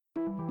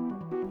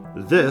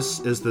This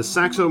is the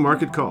Saxo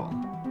Market Call,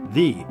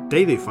 the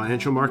daily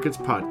financial markets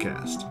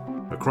podcast,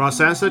 across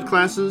asset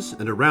classes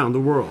and around the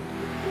world.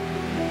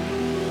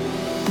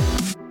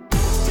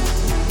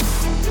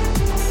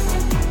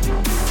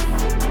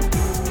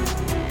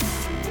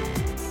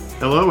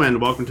 Hello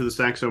and welcome to the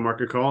Saxo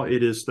Market Call.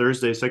 It is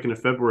Thursday, 2nd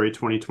of February,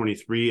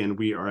 2023, and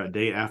we are a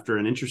day after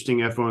an interesting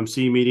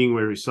FOMC meeting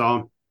where we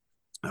saw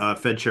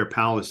Fed Chair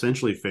Powell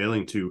essentially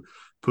failing to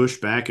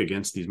push back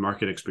against these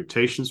market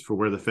expectations for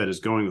where the Fed is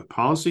going with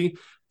policy.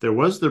 There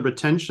was the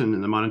retention in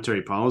the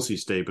monetary policy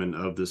statement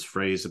of this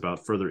phrase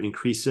about further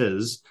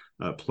increases,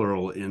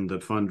 plural, in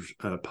the fund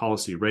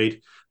policy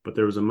rate, but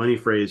there was a money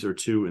phrase or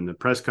two in the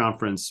press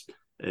conference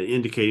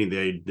indicating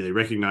they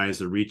recognize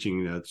they're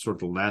reaching sort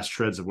of the last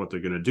shreds of what they're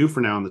going to do for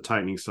now on the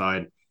tightening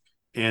side.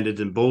 And it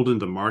emboldened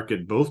the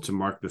market both to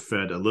mark the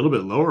Fed a little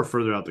bit lower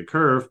further out the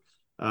curve,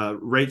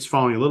 rates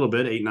falling a little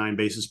bit, 8-9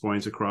 basis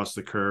points across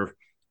the curve,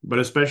 but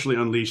especially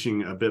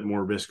unleashing a bit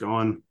more risk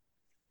on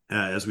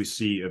as we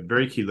see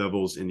very key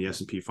levels in the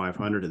S&P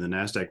 500 and the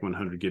NASDAQ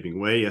 100 giving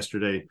way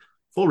yesterday.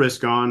 Full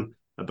risk on,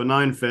 a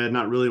benign Fed,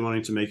 not really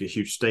wanting to make a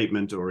huge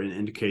statement or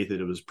indicate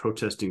that it was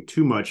protesting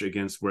too much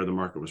against where the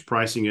market was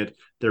pricing it.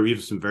 There were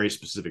even some very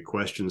specific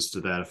questions to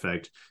that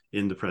effect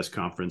in the press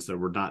conference that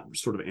were not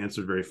sort of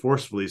answered very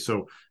forcefully.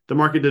 So the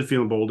market did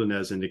feel emboldened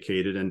as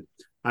indicated. And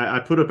I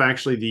put up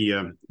actually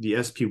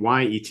the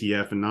SPY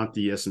ETF and not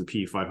the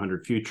S&P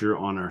 500 future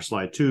on our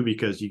slide too,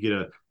 because you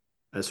get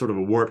a sort of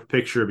a warped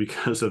picture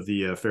because of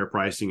the fair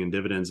pricing and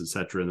dividends, et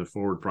cetera, and the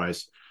forward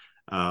price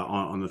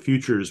on the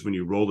futures when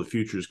you roll the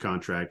futures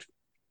contract,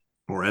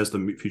 or as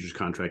the futures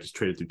contract is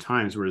traded through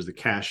times, whereas the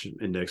cash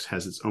index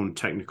has its own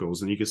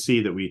technicals. And you can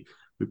see that we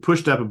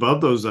pushed up above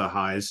those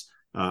highs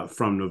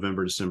from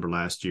November, December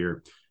last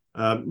year.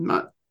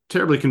 Not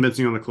terribly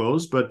convincing on the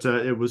close, but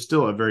it was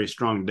still a very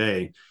strong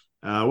day.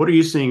 What are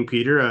you seeing,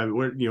 Peter?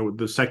 What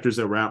the sectors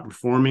that were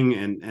outperforming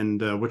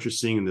and what you're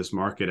seeing in this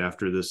market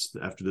after this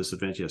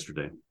event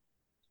yesterday?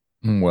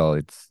 Well,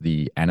 it's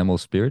the animal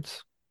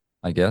spirits,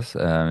 I guess.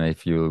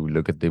 If you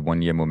look at the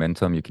 1 year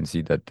momentum, you can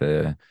see that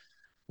a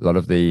lot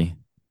of the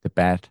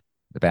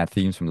bad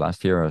themes from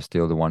last year are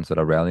still the ones that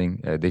are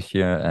rallying this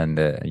year and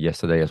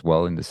yesterday as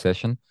well in the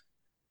session.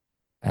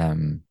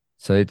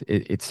 So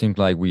it seems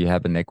like we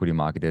have an equity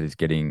market that is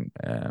getting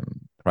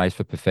priced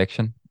for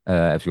perfection.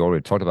 As we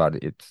already talked about,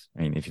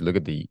 if you look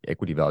at the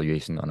equity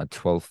valuation on a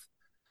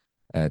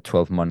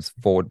 12 months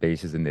forward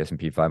basis in the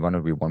S&P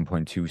 500, we're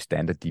 1.2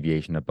 standard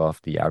deviation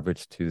above the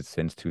average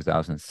since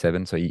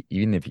 2007. So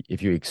even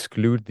if you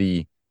exclude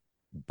the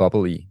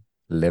bubbly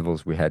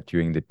levels we had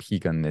during the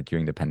peak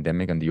during the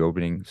pandemic and the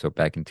opening, so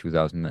back in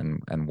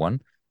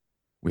 2001,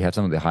 we have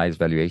some of the highest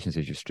valuations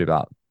if you strip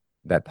out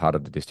that part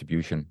of the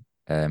distribution.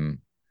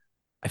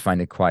 I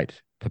find it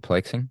quite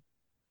perplexing.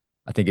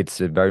 I think it's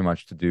very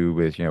much to do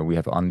with, we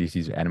have unleashed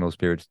these animal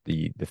spirits.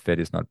 The Fed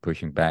is not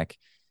pushing back.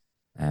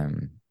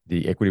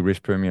 The equity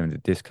risk premium and the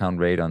discount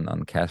rate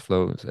on cash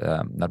flows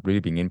not really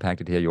being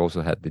impacted here. You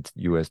also had the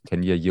US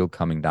 10-year yield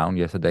coming down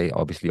yesterday,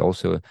 obviously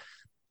also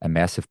a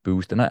massive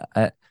boost. And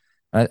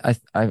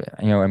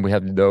and we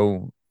have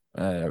low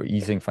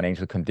easing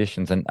financial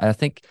conditions. And I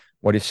think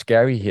what is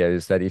scary here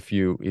is that if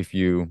you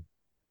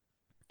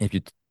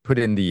put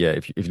in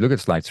if you look at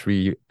slide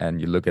 3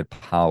 and you look at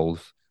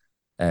Powell's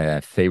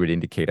favorite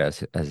indicator,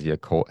 as he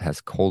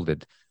has called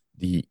it,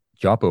 the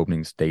job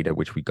openings data,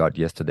 which we got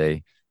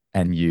yesterday,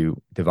 and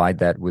you divide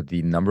that with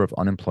the number of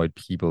unemployed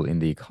people in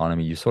the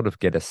economy, you sort of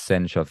get a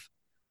sense of,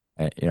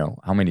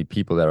 how many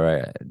people that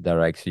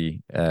are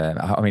actually,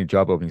 how many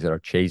job openings that are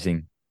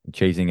chasing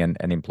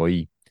an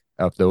employee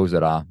of those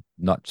that are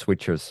not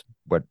switchers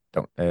but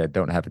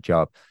don't have a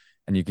job.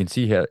 And you can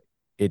see here,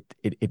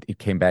 it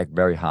came back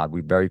very hard.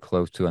 We're very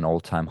close to an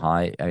all-time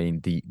high. I mean,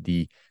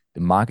 the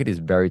market is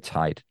very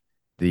tight.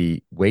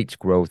 The wage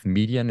growth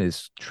median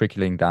is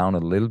trickling down a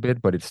little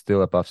bit, but it's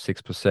still above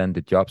 6%.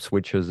 The job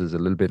switchers is a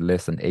little bit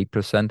less than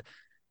 8%.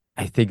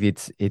 I think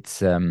it's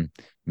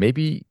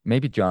maybe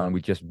John,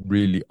 we just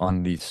really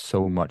unleash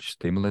so much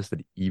stimulus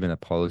that even a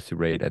policy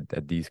rate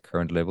at these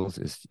current levels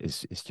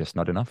is just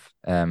not enough.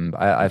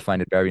 I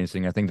find it very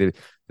interesting. I think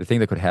the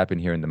thing that could happen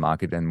here in the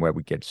market and where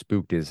we get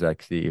spooked is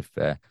actually if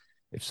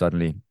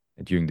suddenly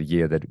during the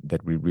year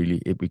that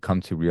we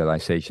come to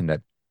realization that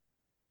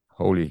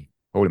holy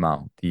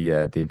mow,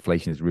 the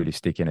inflation is really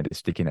sticking, and it's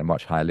sticking at a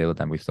much higher level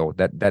than we thought.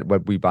 That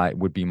what we buy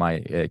would be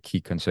my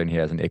key concern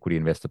here as an equity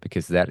investor,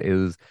 because that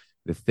is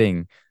the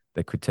thing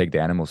that could take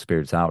the animal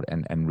spirits out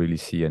and really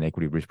see an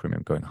equity risk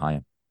premium going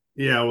higher.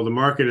 Yeah, well, the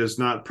market is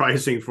not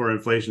pricing for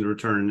inflation to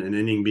return in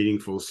any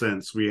meaningful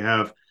sense. We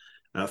have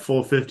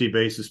full 50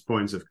 basis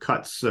points of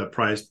cuts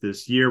priced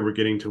this year. We're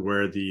getting to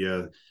where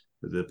the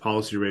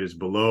policy rate is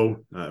below,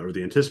 or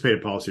the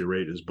anticipated policy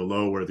rate is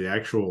below where the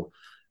actual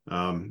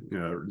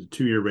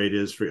 2-year rate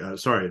is. Where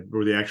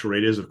the actual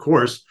rate is, of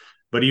course.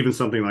 But even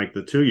something like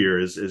the 2-year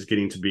is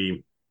getting to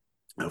be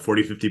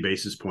 40, 50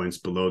 basis points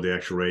below the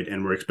actual rate.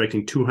 And we're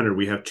expecting 200.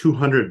 We have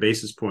 200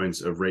 basis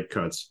points of rate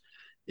cuts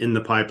in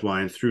the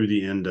pipeline through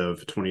the end of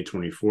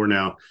 2024.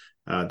 Now,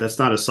 That's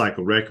not a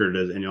cycle record,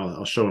 and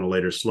I'll show in a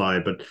later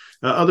slide. But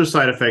other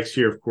side effects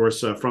here, of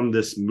course, from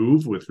this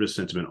move with risk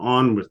sentiment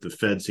on, with the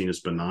Fed seen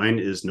as benign,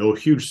 is no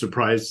huge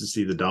surprise to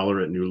see the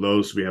dollar at new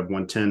lows. We have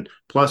 110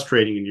 plus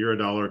trading in euro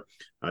dollar,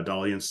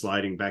 dollar yen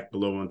sliding back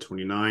below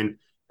 129,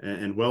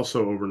 and well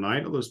so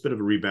overnight. Although it's a bit of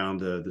a rebound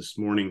this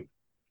morning,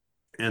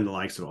 and the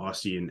likes of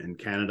Aussie and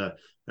Canada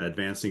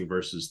advancing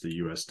versus the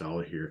U.S.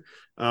 dollar here.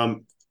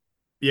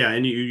 Yeah,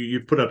 and you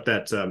put up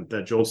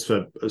that JOLTS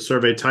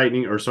survey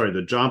tightening, or sorry,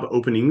 the job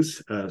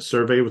openings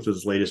survey with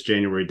this latest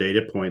January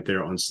data point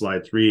there on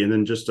slide 3, and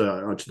then just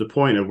to the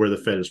point of where the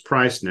Fed is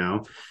priced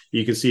now,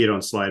 you can see it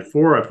on slide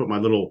 4. I put my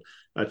little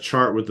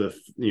chart with the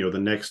the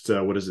next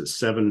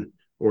 7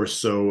 or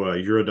so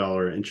euro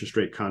dollar interest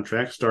rate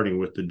contracts, starting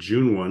with the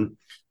June one,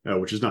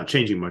 which is not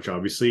changing much.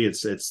 Obviously,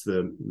 it's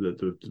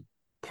the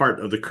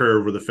part of the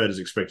curve where the Fed is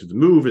expected to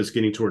move is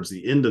getting towards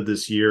the end of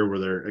this year, where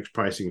they're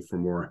pricing for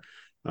more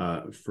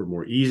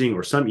easing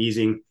or some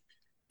easing.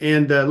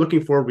 And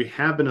looking forward, we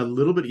have been a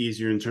little bit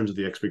easier in terms of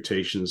the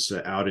expectations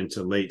out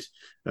into late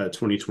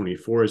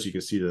 2024. As you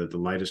can see, the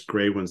lightest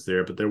gray ones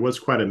there, but there was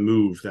quite a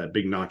move, that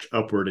big notch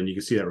upward, and you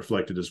can see that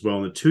reflected as well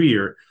in the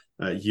 2-year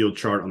yield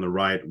chart on the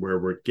right, where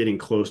we're getting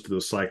close to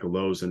those cycle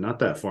lows and not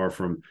that far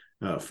from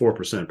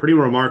 4%. Pretty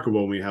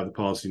remarkable when we have the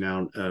policy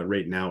now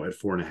rate now at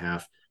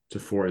 4.5 to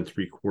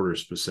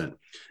 4.75%.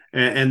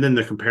 And then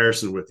the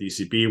comparison with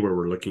ECB, where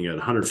we're looking at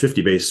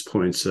 150 basis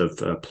points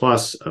of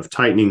plus of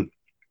tightening.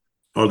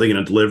 Are they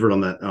going to deliver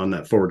on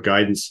that forward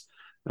guidance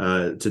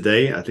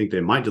today? I think they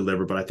might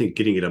deliver, but I think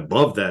getting it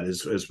above that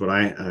is what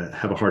I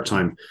have a hard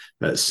time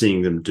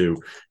seeing them do.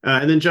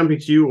 And then jumping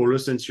to you, Ola,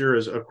 since you're,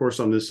 of course,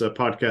 on this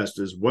podcast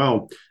as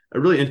well, a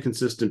really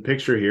inconsistent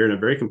picture here and a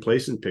very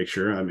complacent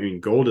picture. I mean,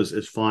 gold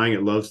is flying.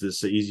 It loves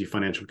this easy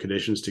financial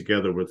conditions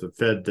together with the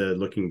Fed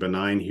looking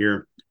benign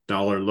here,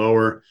 dollar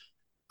lower.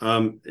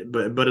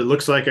 But it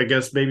looks like, I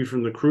guess, maybe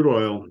from the crude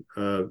oil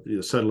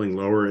settling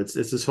lower, it's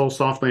this whole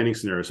soft landing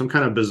scenario, some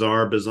kind of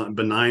bizarre,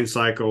 benign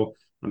cycle.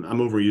 I'm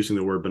overusing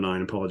the word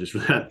benign. Apologies for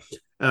that.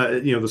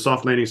 The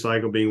soft landing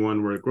cycle being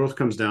one where growth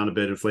comes down a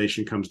bit,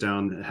 inflation comes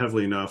down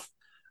heavily enough,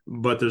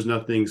 but there's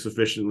nothing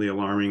sufficiently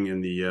alarming in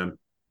the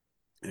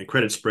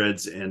credit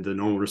spreads and the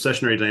normal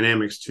recessionary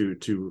dynamics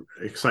to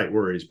excite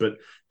worries. But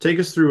take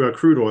us through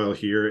crude oil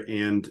here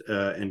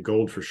and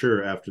gold for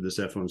sure after this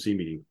FOMC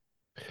meeting.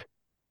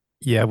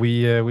 Yeah,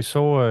 we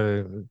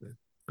saw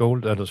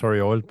gold,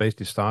 oil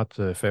basically start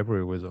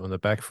February with on the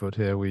back foot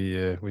here. We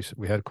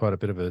had quite a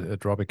bit of a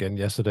drop again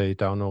yesterday,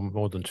 down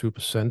more than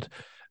 2%.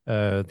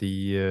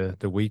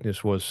 The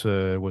weakness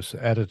was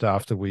added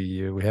after we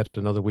had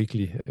another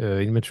weekly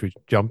inventory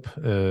jump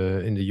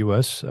in the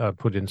US.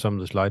 Put in some of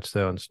the slides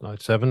there on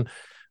slide 7.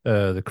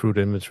 The crude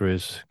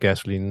inventories,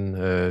 gasoline,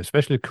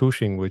 especially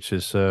Cushing, which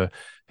is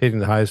hitting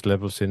the highest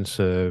level since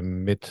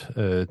mid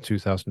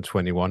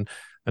 2021.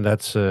 And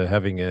that's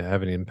having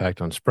an impact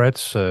on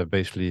spreads,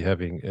 basically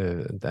having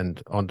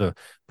and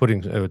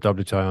putting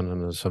WTI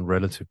under some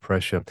relative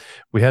pressure.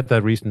 We had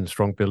that recent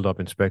strong build-up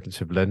in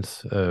speculative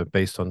length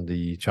based on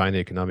the China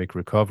economic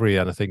recovery,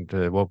 and I think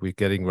what we're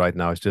getting right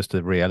now is just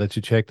a reality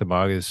check. The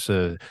market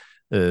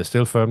is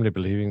still firmly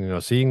believing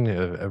or seeing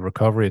a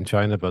recovery in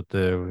China, but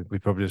we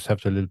probably just have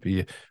to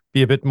be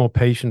a bit more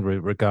patient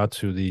with regard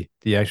to the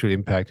actual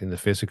impact in the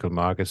physical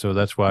market. So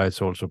that's why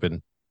it's also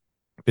been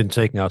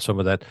taking out some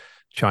of that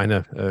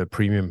China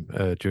premium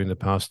during the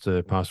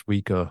past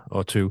week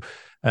or two.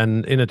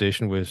 And in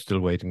addition, we're still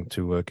waiting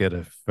to get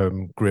a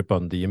firm grip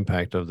on the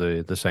impact of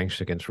the sanctions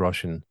against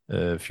Russian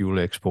fuel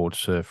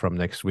exports from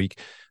next week,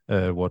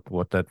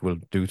 what that will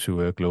do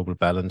to global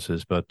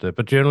balances.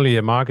 But generally,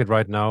 a market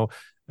right now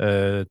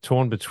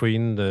torn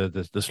between the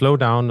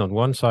slowdown on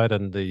one side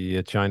and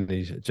the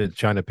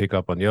China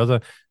pickup on the other,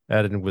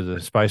 added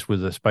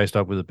spiced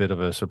up with a bit of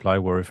a supply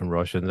worry from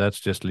Russia, and that's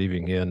just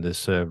leaving here in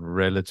this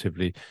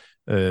relatively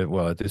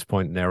at this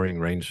point narrowing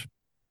range.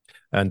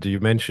 And you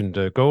mentioned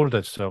gold.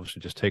 Let's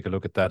obviously just take a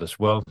look at that as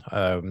well.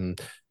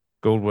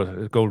 Gold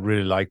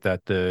really liked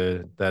that the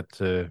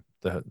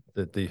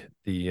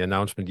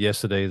announcement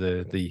yesterday,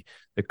 the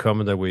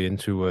comment that we're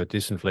into a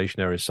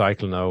disinflationary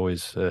cycle now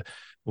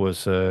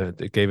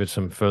it gave it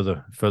some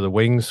further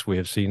wings. We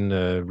have seen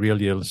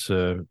real yields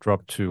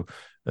drop to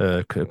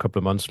a couple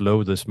of months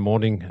low this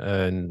morning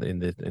in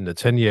the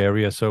 10-year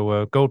area.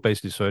 So gold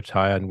basically surged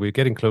higher, and we're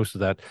getting close to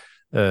that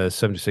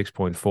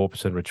 76.4%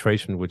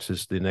 retracement, which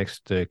is the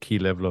next key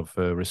level of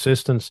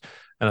resistance.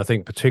 And I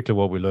think particularly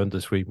what we learned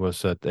this week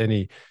was that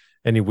any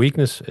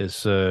weakness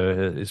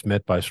is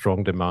met by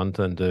strong demand,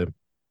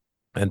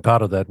 and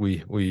part of that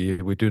we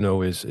do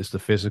know is the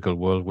physical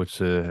world, which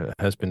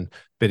has been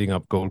bidding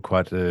up gold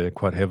quite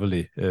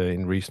heavily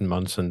in recent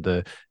months, and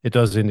it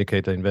does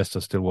indicate that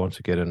investors still want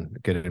to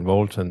get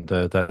involved, and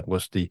that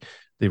was the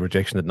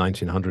rejection at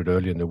 1900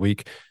 earlier in the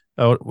week.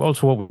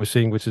 Also, what we're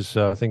seeing, which is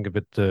I think a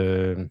bit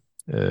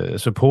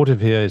supportive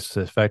here is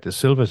the fact that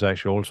silver is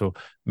actually also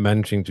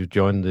managing to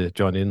join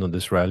in on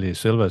this rally.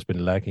 Silver has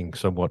been lagging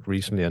somewhat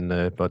recently, and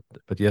but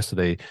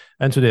yesterday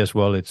and today as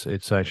well, it's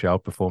actually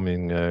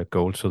outperforming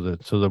gold. So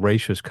the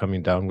ratio is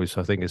coming down, which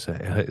I think is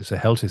a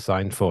healthy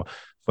sign for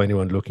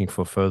anyone looking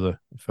for further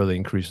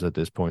increases at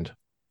this point.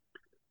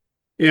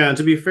 Yeah, and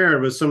to be fair,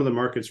 with some of the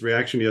market's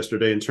reaction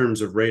yesterday in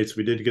terms of rates,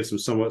 we did get some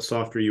somewhat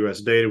softer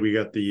U.S. data. We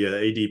got the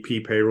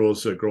ADP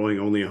payrolls growing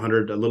only a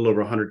little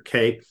over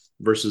 100K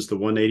versus the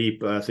 180,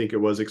 I think it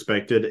was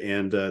expected,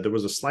 and there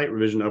was a slight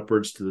revision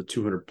upwards to the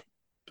 200.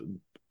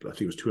 I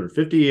think it was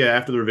 250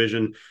 after the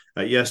revision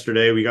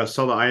yesterday. We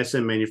saw the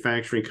ISM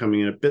manufacturing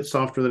coming in a bit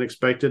softer than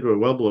expected, but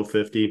well below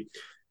 50.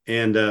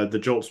 And the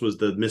JOLTS was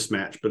the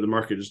mismatch, but the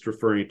market is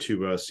referring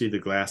to see the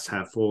glass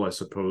half full, I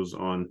suppose,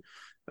 on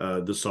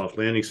the soft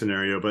landing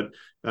scenario. But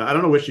I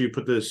don't know which you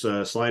put this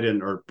slide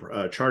in or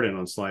chart in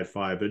on slide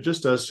 5, but it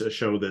just does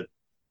show that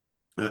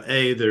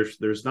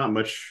there's not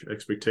much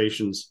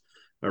expectations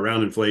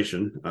around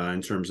inflation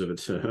in terms of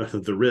its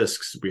the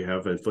risks. We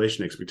have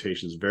inflation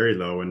expectations very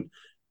low, and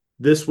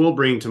this will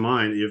bring to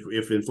mind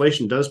if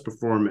inflation does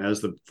perform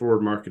as the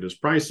forward market is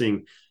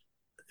pricing.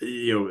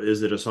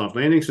 Is it a soft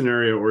landing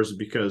scenario, or is it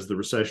because the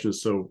recession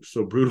is so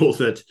brutal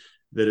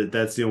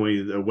that's the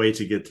only way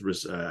to get through?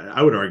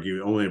 I would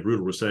argue only a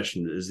brutal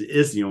recession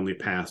is the only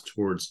path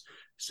towards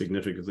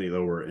significantly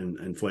lower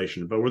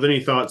inflation. But were there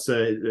any thoughts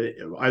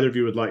either of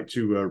you would like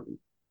to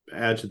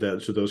add to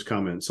those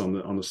comments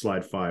on the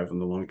slide 5 on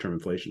the long-term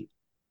inflation?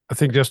 I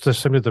think just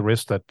simply the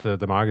risk that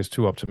the market is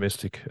too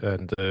optimistic,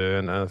 and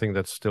I think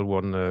that's still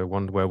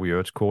one where we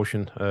urge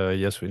caution.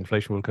 Yes,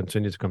 inflation will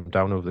continue to come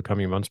down over the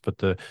coming months,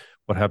 but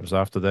what happens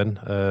after then,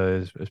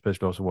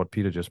 especially also what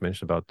Peter just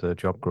mentioned about the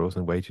job growth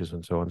and wages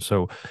and so on.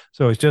 So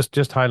it's just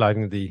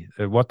highlighting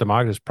what the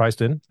market is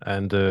priced in,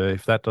 and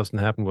if that doesn't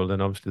happen, well,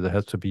 then obviously there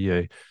has to be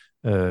a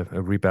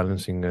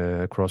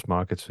rebalancing across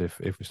markets if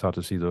we start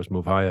to see those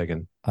move higher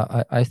again.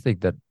 I think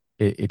that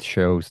it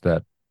shows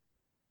that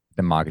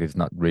the market is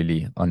not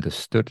really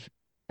understood,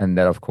 and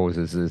that of course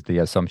is the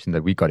assumption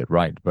that we got it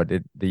right, but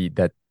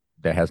that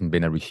there hasn't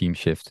been a regime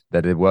shift,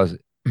 that it was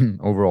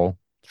overall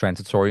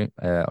transitory,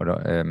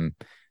 or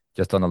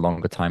just on a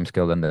longer time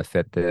scale than the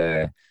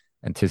Fed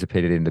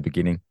anticipated in the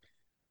beginning.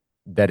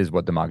 That is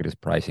what the market is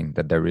pricing,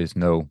 that there is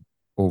no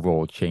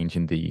overall change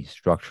in the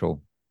structure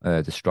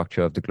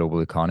of the global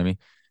economy.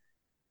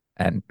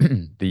 And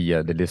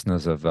the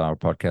listeners of our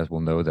podcast will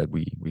know that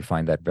we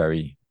find that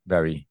very,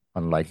 very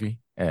unlikely,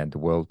 and the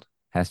world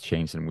has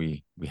changed, and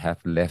we have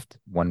left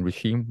one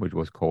regime, which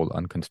was called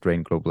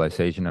unconstrained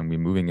globalization, and we're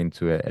moving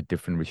into a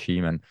different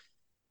regime. And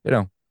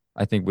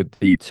I think with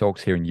the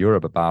talks here in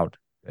Europe about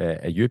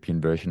a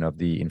European version of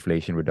the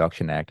Inflation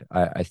Reduction Act,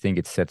 I think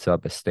it sets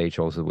up a stage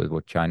also with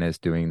what China is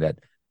doing, that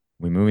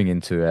we're moving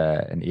into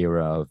an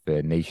era of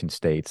nation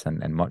states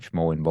and much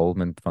more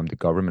involvement from the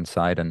government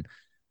side. And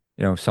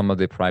some of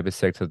the private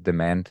sector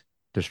demand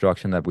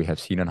destruction that we have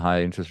seen on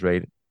higher interest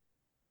rate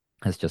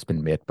has just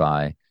been met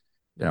by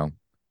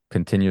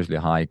continuously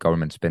high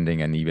government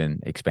spending and even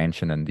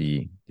expansion, and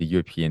the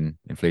European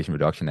Inflation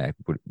Reduction Act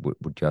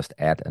would just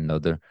add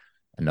another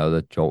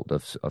jolt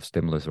of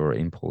stimulus or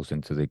impulse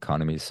into the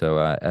economy.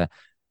 So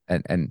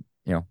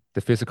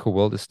the physical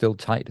world is still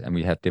tight, and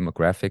we have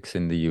demographics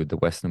in the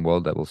Western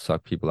world that will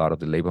suck people out of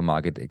the labor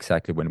market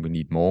exactly when we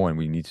need more, and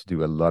we need to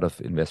do a lot of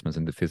investments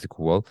in the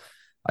physical world.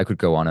 I could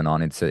go on and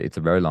on. It's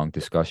a very long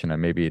discussion,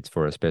 and maybe it's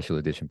for a special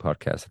edition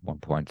podcast at one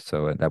point.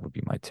 So that would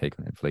be my take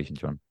on inflation,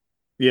 John.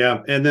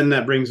 Yeah, and then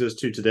that brings us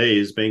to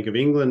today's Bank of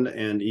England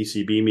and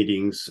ECB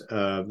meetings,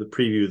 the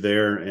preview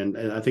there. And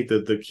I think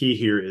that the key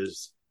here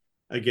is,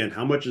 again,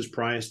 how much is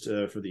priced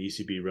for the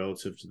ECB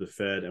relative to the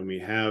Fed. And we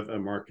have a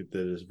market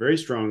that is very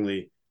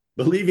strongly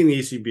believing the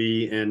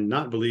ECB and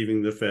not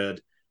believing the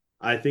Fed.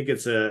 I think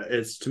it's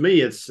to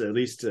me, it's at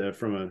least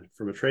from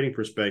a trading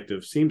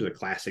perspective, seems a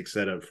classic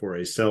setup for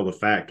a sell the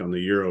fact on the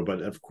euro.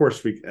 But of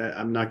course,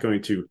 I'm not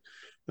going to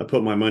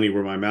put my money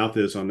where my mouth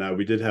is on that.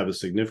 We did have a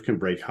significant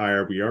break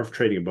higher. We are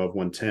trading above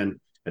 110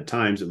 at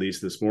times, at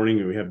least this morning,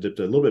 and we have dipped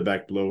a little bit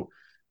back below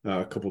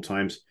a couple of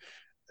times.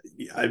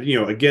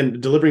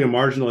 Again, delivering a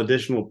marginal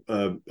additional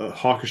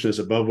hawkishness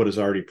above what is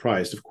already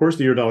priced. Of course,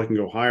 the euro dollar can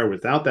go higher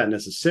without that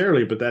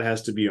necessarily, but that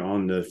has to be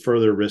on the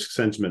further risk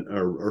sentiment,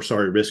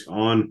 risk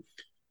on,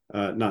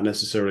 not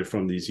necessarily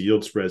from these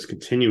yield spreads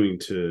continuing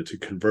to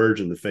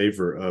converge in the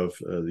favor of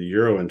the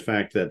euro. In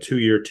fact, that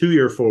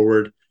two-year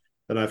forward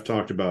that I've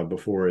talked about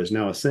before is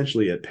now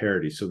essentially at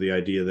parity. So the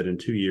idea that in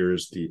 2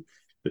 years, the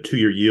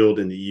 2-year yield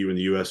in the EU and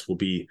the US will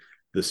be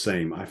the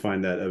same. I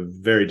find that a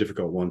very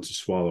difficult one to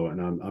swallow.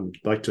 And I'm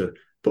like to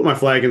put my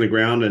flag in the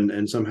ground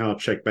and somehow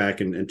check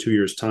back in 2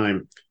 years'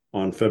 time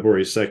on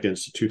February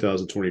 2nd,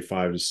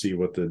 2025 to see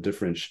what the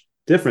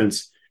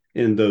difference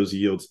in those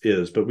yields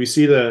is. But we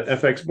see the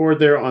FX board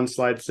there on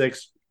slide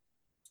 6.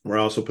 We're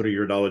also put a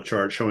euro dollar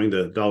chart showing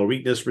the dollar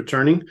weakness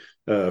returning.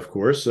 Of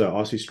course,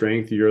 Aussie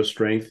strength, euro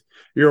strength.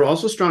 Euro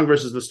also strong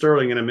versus the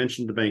sterling. And I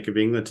mentioned the Bank of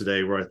England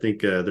today, where I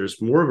think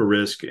there's more of a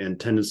risk and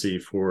tendency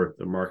for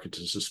the market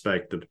to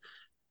suspect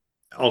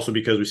Also,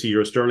 because we see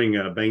Euro sterling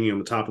banging on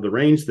the top of the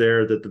range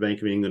there, that the Bank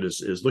of England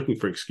is looking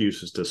for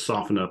excuses to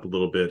soften up a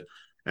little bit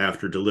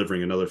after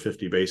delivering another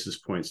 50 basis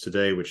points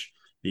today, which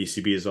the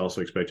ECB is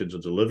also expected to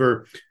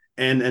deliver,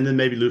 and then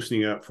maybe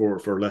loosening up for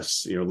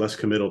less less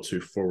committal to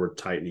forward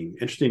tightening.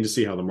 Interesting to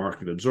see how the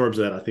market absorbs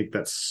that. I think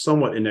that's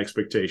somewhat in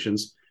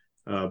expectations,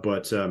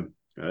 but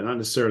not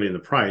necessarily in the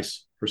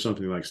price for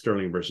something like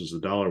sterling versus the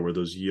dollar, where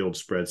those yield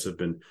spreads have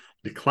been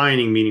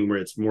declining, meaning where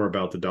it's more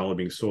about the dollar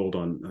being sold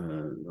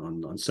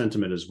on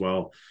sentiment as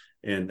well,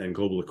 and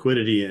global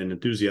liquidity and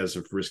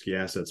enthusiasm for risky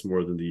assets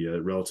more than the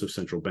relative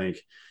central bank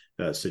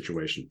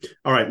situation.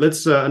 All right,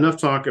 let's enough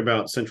talk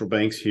about central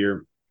banks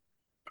here.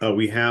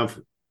 We have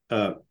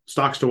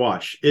stocks to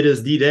watch. It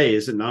is the day,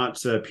 is it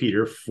not,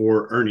 Peter,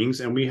 for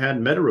earnings? And we had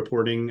Meta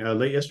reporting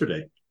late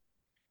yesterday.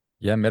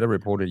 Yeah, Meta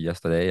reported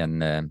yesterday,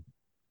 and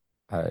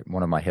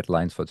one of my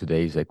headlines for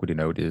today's equity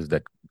note is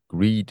that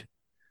greed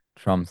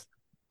trumps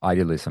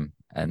idealism,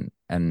 and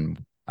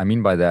I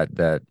mean by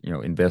that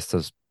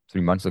investors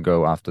 3 months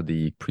ago, after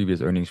the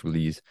previous earnings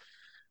release,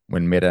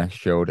 when Meta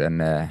showed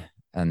an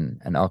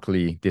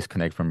ugly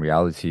disconnect from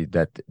reality,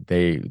 that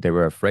they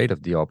were afraid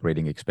of the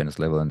operating expense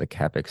level and the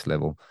capex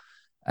level.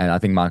 And I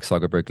think Mark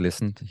Zuckerberg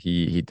listened.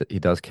 He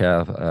does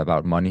care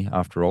about money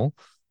after all,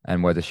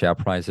 and where the share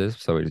price is,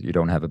 so you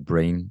don't have a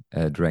brain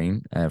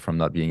drain from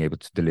not being able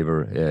to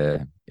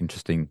deliver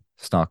interesting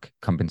stock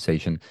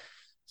compensation.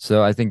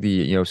 So I think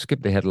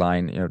skip the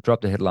headline,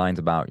 drop the headlines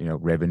about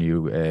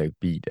revenue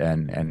beat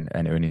and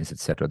earnings,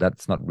 etc.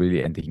 That's not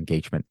really the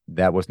engagement.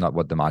 That was not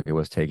what the market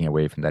was taking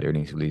away from that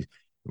earnings release.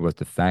 It was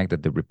the fact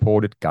that the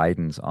reported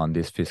guidance on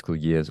this fiscal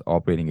year's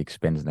operating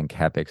expenses and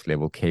capex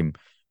level came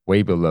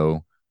way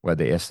below where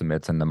the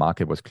estimates, and the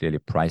market was clearly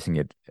pricing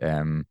it.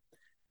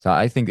 So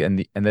I think, and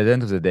at the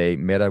end of the day,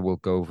 Meta will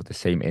go for the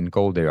same end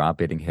goal. They are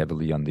betting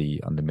heavily on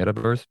the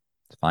metaverse.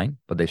 It's fine,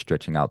 but they're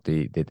stretching out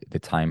the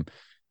time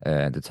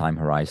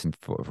horizon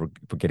for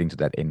getting to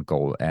that end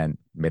goal. And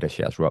Meta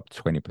shares were up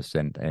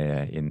 20%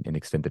 in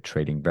extended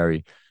trading.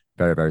 Very,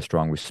 very, very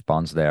strong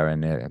response there,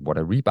 and what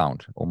a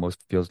rebound!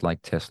 Almost feels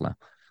like Tesla.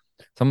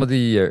 Some of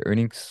the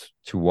earnings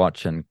to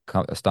watch and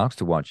stocks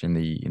to watch in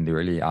the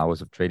early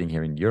hours of trading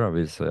here in Europe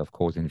is, of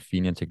course,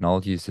 Infineon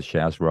Technologies. The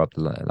shares were up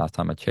the last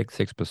time I checked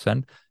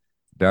 6%.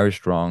 Very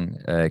strong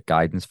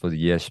guidance for the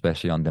year,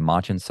 especially on the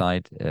margin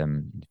side.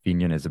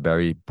 Infineon is a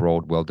very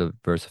broad,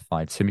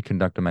 well-diversified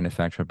semiconductor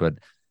manufacturer, but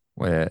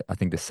I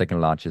think the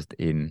second largest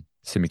in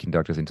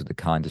semiconductors into the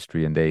car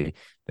industry, and they're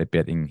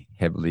betting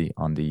heavily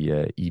on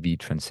the EV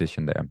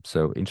transition there.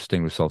 So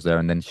interesting results there.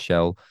 And then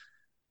Shell,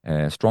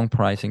 strong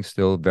pricing,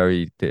 still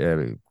very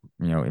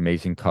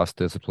amazing cost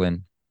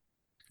discipline,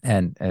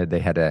 and they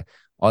had a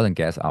oil and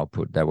gas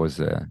output that was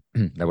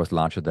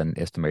larger than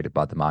estimated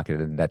by the market,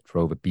 and that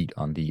drove a beat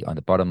on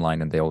the bottom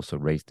line. And they also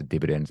raised the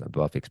dividends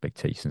above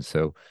expectations.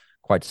 So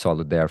quite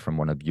solid there from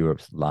one of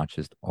Europe's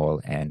largest oil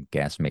and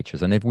gas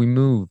majors. And if we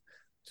move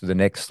to the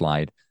next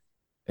slide,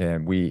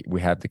 we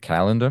have the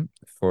calendar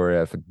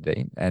for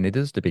today, and it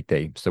is the big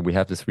day. So we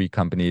have the three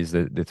companies,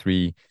 the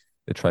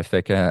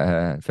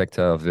trifecta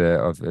of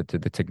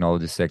the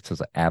technology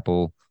sectors: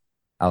 Apple,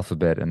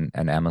 Alphabet,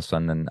 and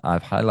Amazon. And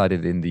I've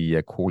highlighted in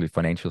the quarterly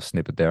financial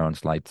snippet there on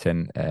slide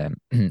 10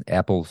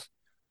 Apple's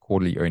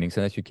quarterly earnings.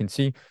 And as you can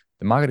see,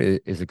 the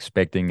market is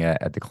expecting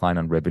a decline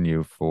on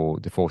revenue for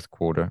the fourth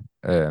quarter.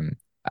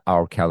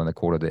 Our calendar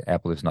quarter, the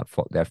Apple is not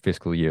their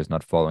fiscal year is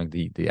not following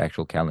the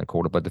actual calendar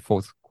quarter, but the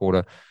fourth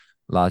quarter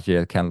last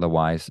year,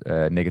 calendar-wise,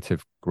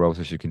 negative growth,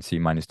 as you can see,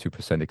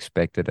 -2%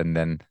 expected, and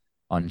then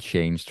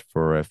unchanged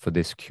for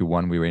this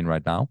Q1 we're in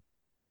right now.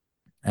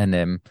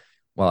 And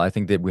well, I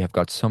think that we have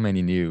got so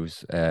many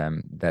news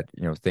that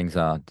things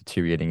are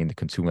deteriorating in the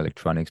consumer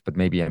electronics, but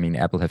maybe, I mean,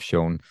 Apple have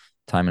shown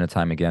time and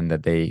time again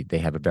that they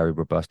have a very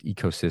robust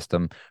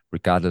ecosystem,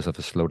 regardless of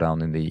a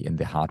slowdown in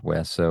the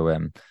hardware. So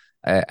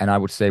and I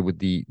would say with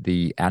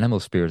the animal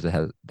spirits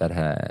that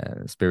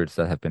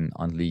have been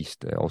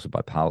unleashed also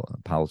by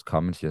Powell's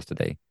comments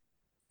yesterday,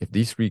 if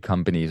these three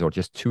companies or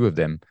just two of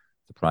them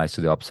surprise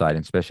to the upside,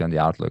 and especially on the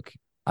outlook,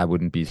 I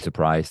wouldn't be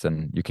surprised.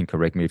 And you can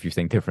correct me if you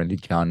think differently,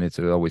 John. It's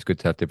always good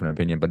to have different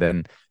opinion, but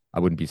then I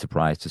wouldn't be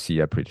surprised to see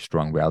a pretty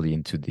strong rally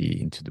into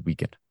the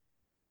weekend.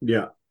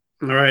 Yeah.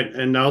 All right.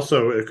 And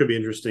also, it could be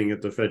interesting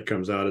if the Fed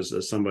comes out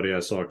as somebody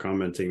I saw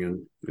commenting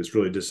and is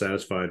really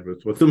dissatisfied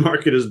with what the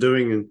market is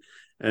doing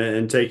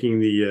and taking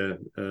the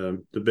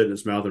bit in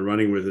its mouth and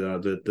running with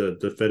it.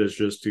 The Fed is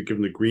just to give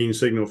them the green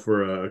signal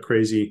for a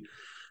crazy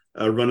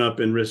run up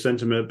in risk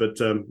sentiment. But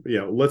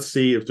let's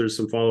see if there's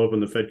some follow up on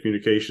the Fed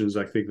communications.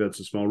 I think that's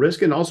a small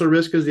risk, and also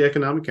risk is the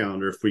economic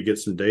calendar. If we get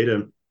some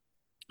data,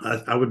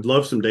 I would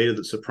love some data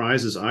that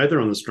surprises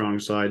either on the strong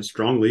side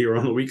strongly or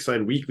on the weak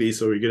side weakly,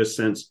 so we get a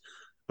sense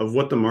of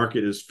what the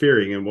market is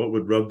fearing and what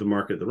would rub the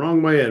market the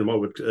wrong way and what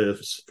would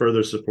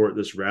further support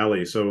this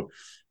rally. So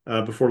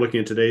before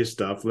looking at today's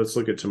stuff, let's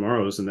look at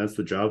tomorrow's, and that's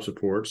the jobs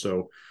report.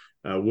 So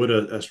would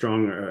a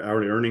strong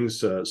hourly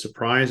earnings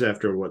surprise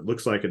after what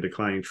looks like a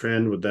declining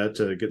trend? Would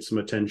that get some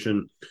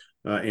attention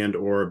and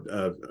or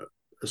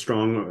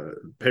strong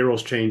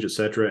payrolls change, et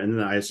cetera, and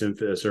then the ISM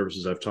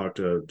services I've talked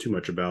too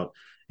much about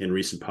in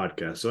recent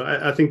podcasts. So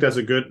I think that's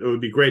it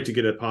would be great to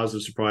get a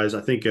positive surprise.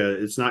 I think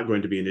it's not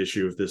going to be an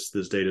issue if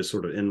this data is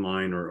sort of in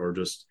line or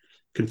just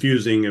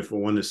confusing if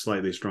one is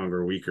slightly stronger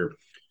or weaker.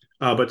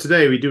 But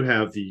today we do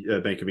have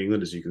the Bank of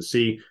England, as you can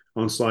see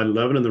on slide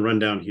 11 in the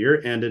rundown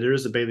here, and it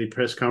is a Bailey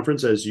press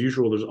conference as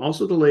usual. There's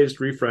also the latest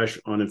refresh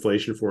on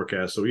inflation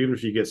forecast. So even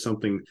if you get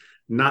something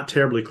not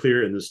terribly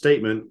clear in the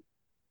statement,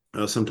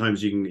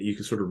 sometimes you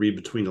can sort of read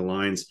between the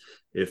lines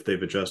if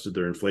they've adjusted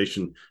their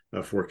inflation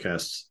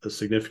forecasts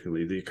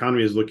significantly. The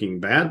economy is looking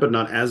bad, but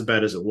not as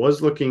bad as it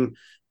was looking,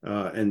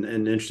 and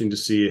interesting to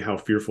see how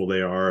fearful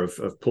they are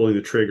of pulling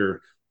the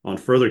trigger on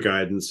further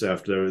guidance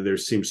after they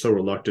seem so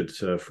reluctant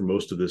for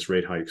most of this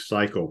rate hike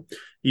cycle.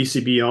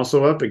 ECB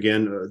also up,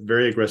 again,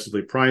 very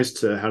aggressively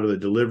priced. How do they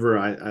deliver?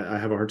 I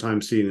have a hard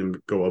time seeing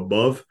them go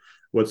above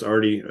what's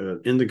already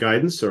in the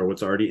guidance or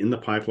what's already in the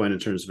pipeline in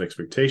terms of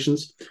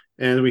expectations.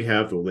 And we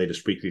have the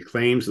latest weekly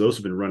claims. Those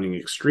have been running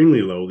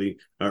extremely low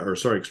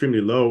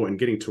and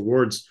getting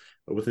towards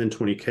within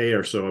 20K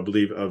or so, I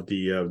believe, of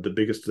the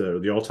biggest,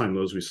 the all-time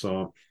lows we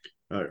saw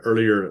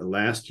earlier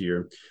last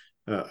year.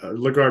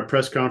 Lagarde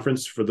press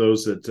conference for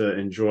those that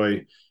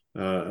enjoy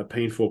a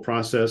painful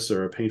process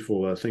or a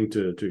painful thing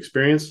to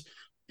experience.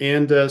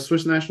 And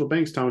Swiss National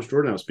Bank's Thomas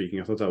Jordan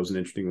speaking. I thought that was an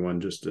interesting one,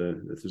 just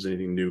if there's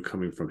anything new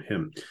coming from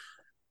him.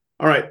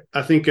 All right,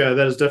 I think that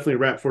is definitely a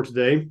wrap for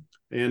today.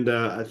 And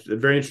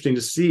very interesting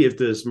to see if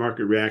this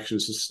market reaction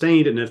is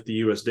sustained and if the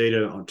U.S.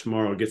 data on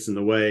tomorrow gets in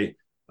the way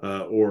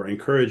or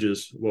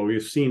encourages what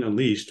we've seen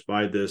unleashed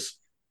by this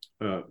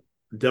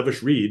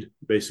dovish read,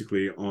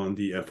 basically, on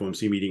the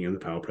FOMC meeting and the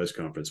Powell press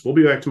conference. We'll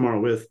be back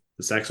tomorrow with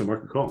the Saxo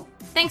Market Call.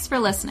 Thanks for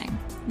listening.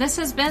 This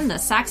has been the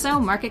Saxo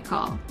Market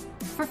Call.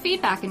 For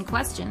feedback and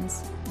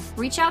questions,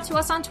 reach out to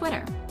us on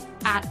Twitter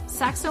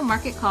 @Saxo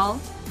Market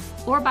Call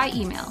or by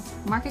email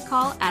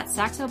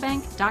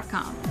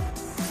marketcall@saxobank.com.